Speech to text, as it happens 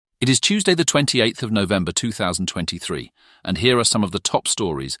It is Tuesday the 28th of November 2023, and here are some of the top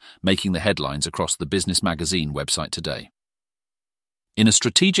stories making the headlines across the Business Magazine website today. In a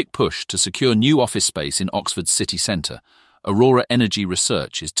strategic push to secure new office space in Oxford's city centre, Aurora Energy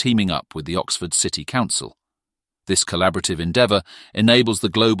Research is teaming up with the Oxford City Council. This collaborative endeavour enables the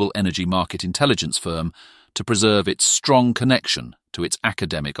global energy market intelligence firm to preserve its strong connection to its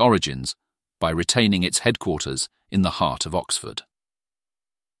academic origins by retaining its headquarters in the heart of Oxford.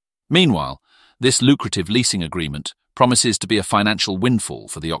 Meanwhile, this lucrative leasing agreement promises to be a financial windfall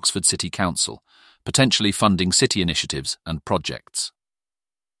for the Oxford City Council, potentially funding city initiatives and projects.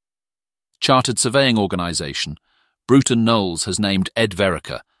 Chartered surveying organisation Bruton Knowles has named Ed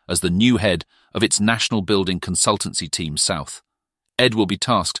Vereker as the new head of its National Building Consultancy Team South. Ed will be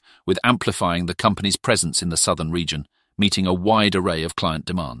tasked with amplifying the company's presence in the southern region, meeting a wide array of client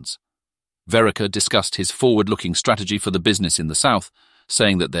demands. Vereker discussed his forward-looking strategy for the business in the south,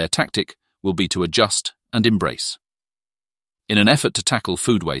 saying that their tactic will be to adjust and embrace. In an effort to tackle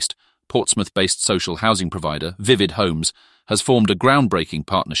food waste, Portsmouth-based social housing provider Vivid Homes has formed a groundbreaking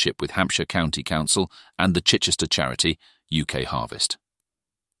partnership with Hampshire County Council and the Chichester charity UK Harvest.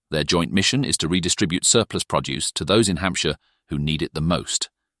 Their joint mission is to redistribute surplus produce to those in Hampshire who need it the most.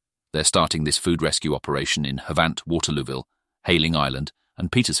 They're starting this food rescue operation in Havant, Waterlooville, Hayling Island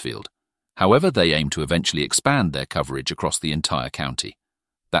and Petersfield. However, they aim to eventually expand their coverage across the entire county.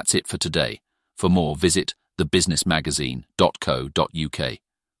 That's it for today. For more, visit thebusinessmagazine.co.uk.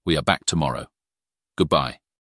 We are back tomorrow. Goodbye.